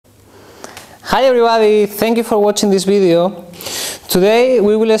Hi everybody, thank you for watching this video. Today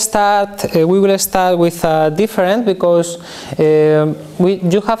we will start with different, because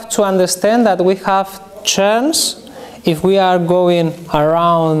you have to understand that we have turns if we are going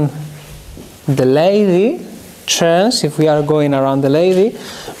around the lady,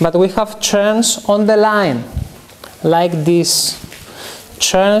 but we have turns on the line, like this,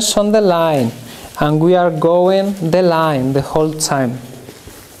 turns on the line, and we are going the line the whole time,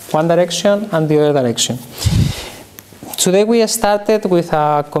 one direction and the other direction. Today we started with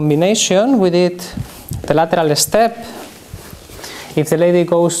a combination. We did the lateral step. If the lady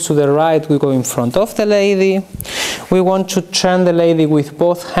goes to the right, we go in front of the lady. We want to turn the lady with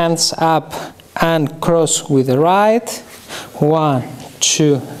both hands up and cross with the right. 1,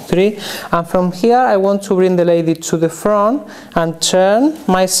 2, 3. And from here I want to bring the lady to the front and turn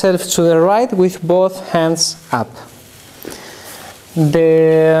myself to the right with both hands up.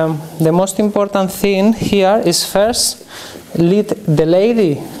 The most important thing here is first lead the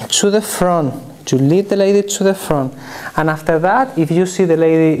lady to the front. You lead the lady to the front, and after that, if you see the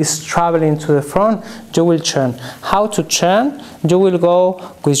lady is traveling to the front, you will turn. How to turn? You will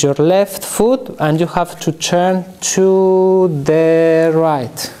go with your left foot and you have to turn to the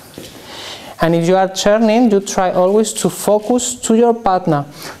right. And if you are turning, you try always to focus to your partner.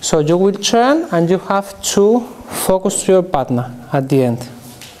 So you will turn and you have to focus to your partner at the end.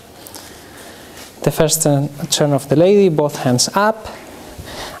 The first turn of the lady, both hands up.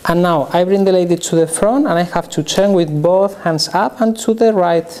 And now I bring the lady to the front and I have to turn with both hands up and to the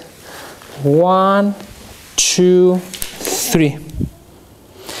right. 1, 2, 3.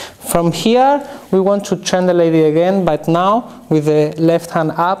 From here we want to turn the lady again, but now with the left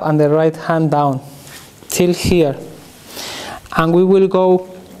hand up and the right hand down till here. And we will go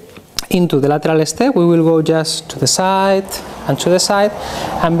into the lateral step. We will go just to the side and to the side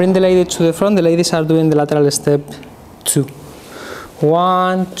and bring the lady to the front. The ladies are doing the lateral step 2.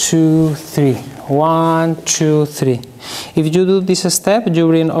 1, 2, 3. 1, 2, 3. If you do this step, you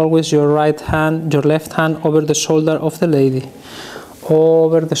bring always your left hand over the shoulder of the lady.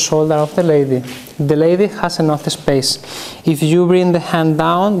 Over the shoulder of the lady. The lady has enough space. If you bring the hand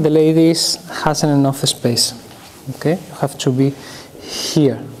down, the lady hasn't enough space. Okay, you have to be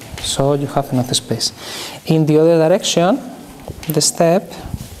here, so you have enough space. In the other direction, the step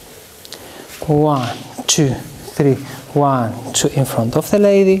 1, 2, 3. 1, 2 in front of the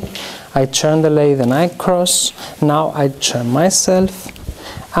lady. I turn the lady and I cross. Now I turn myself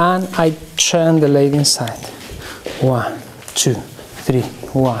and I turn the lady inside. 1, 2, 3.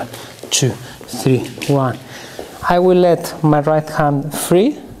 1, 2, 3. 1. I will let my right hand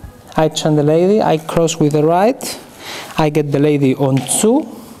free. I turn the lady. I cross with the right. I get the lady on 2.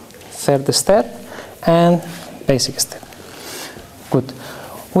 Third step and basic step. Good.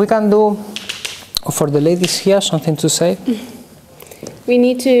 We can do. For the ladies here, something to say? We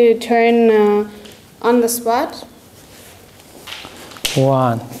need to turn on the spot.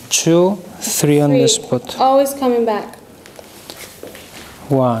 1, 2, 3 on the spot. Always coming back.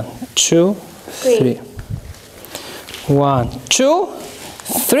 1, 2, 3. 1, 2,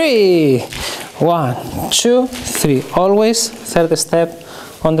 3. 1, 2, 3. Always third step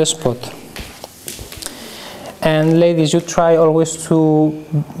on the spot. And ladies, you try always to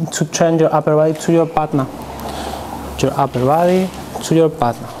turn your upper body to your partner. Your upper body to your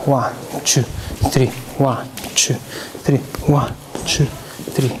partner. 1, 2, 3. 1, 2, 3. 1, 2,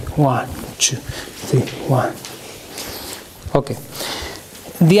 3. 1, 2, 3. 1. Okay.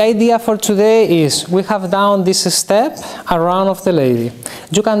 The idea for today is we have done this step around of the lady.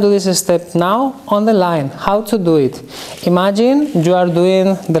 You can do this step now on the line. How to do it? Imagine you are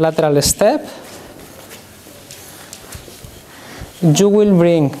doing the lateral step. You will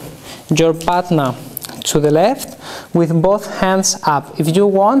bring your partner to the left with both hands up. If you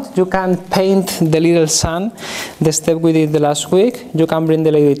want, you can paint the little sun, the step we did the last week. You can bring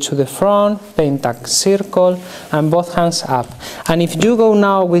the lady to the front, paint a circle, and both hands up. And if you go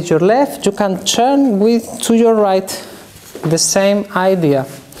now with your left, you can turn to your right. The same idea.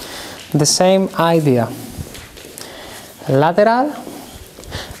 The same idea. Lateral.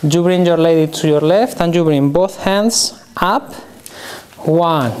 You bring your lady to your left and you bring both hands up.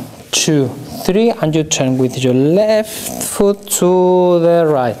 1, 2, 3, and you turn with your left foot to the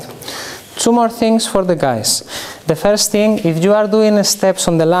right. 2 more things for the guys. The first thing, if you are doing steps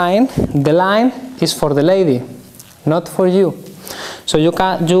on the line is for the lady, not for you. So you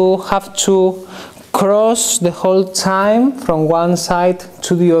have to cross the whole time from one side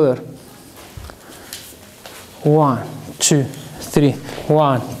to the other. 1, 2, 3.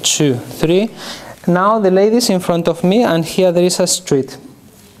 1, 2, 3. Now the lady is in front of me and here there is a street.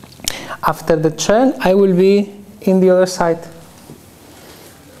 After the turn, I will be in the other side.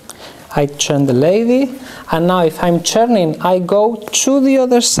 I turn the lady, and now if I'm turning, I go to the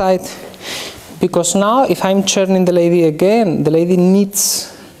other side, because now if I'm turning the lady again, the lady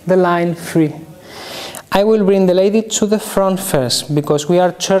needs the line free. I will bring the lady to the front first, because we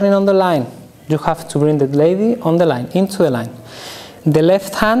are turning on the line. You have to bring the lady on the line, into the line. The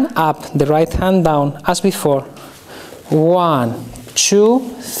left hand up, the right hand down, as before. 1, 2,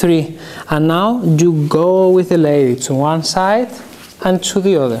 3. And now you go with the lady to one side and to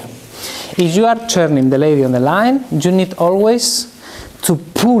the other. If you are turning the lady on the line, you need always to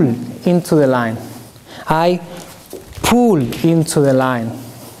pull into the line. I pull into the line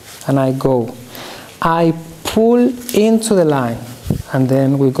and I go. I pull into the line and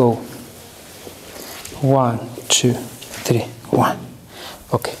then we go. 1, 2, 3, 1.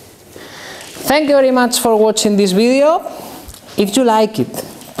 Okay. Thank you very much for watching this video. If you like it,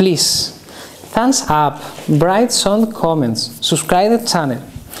 please thumbs up, write some comments, subscribe the channel.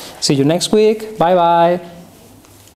 See you next week. Bye bye.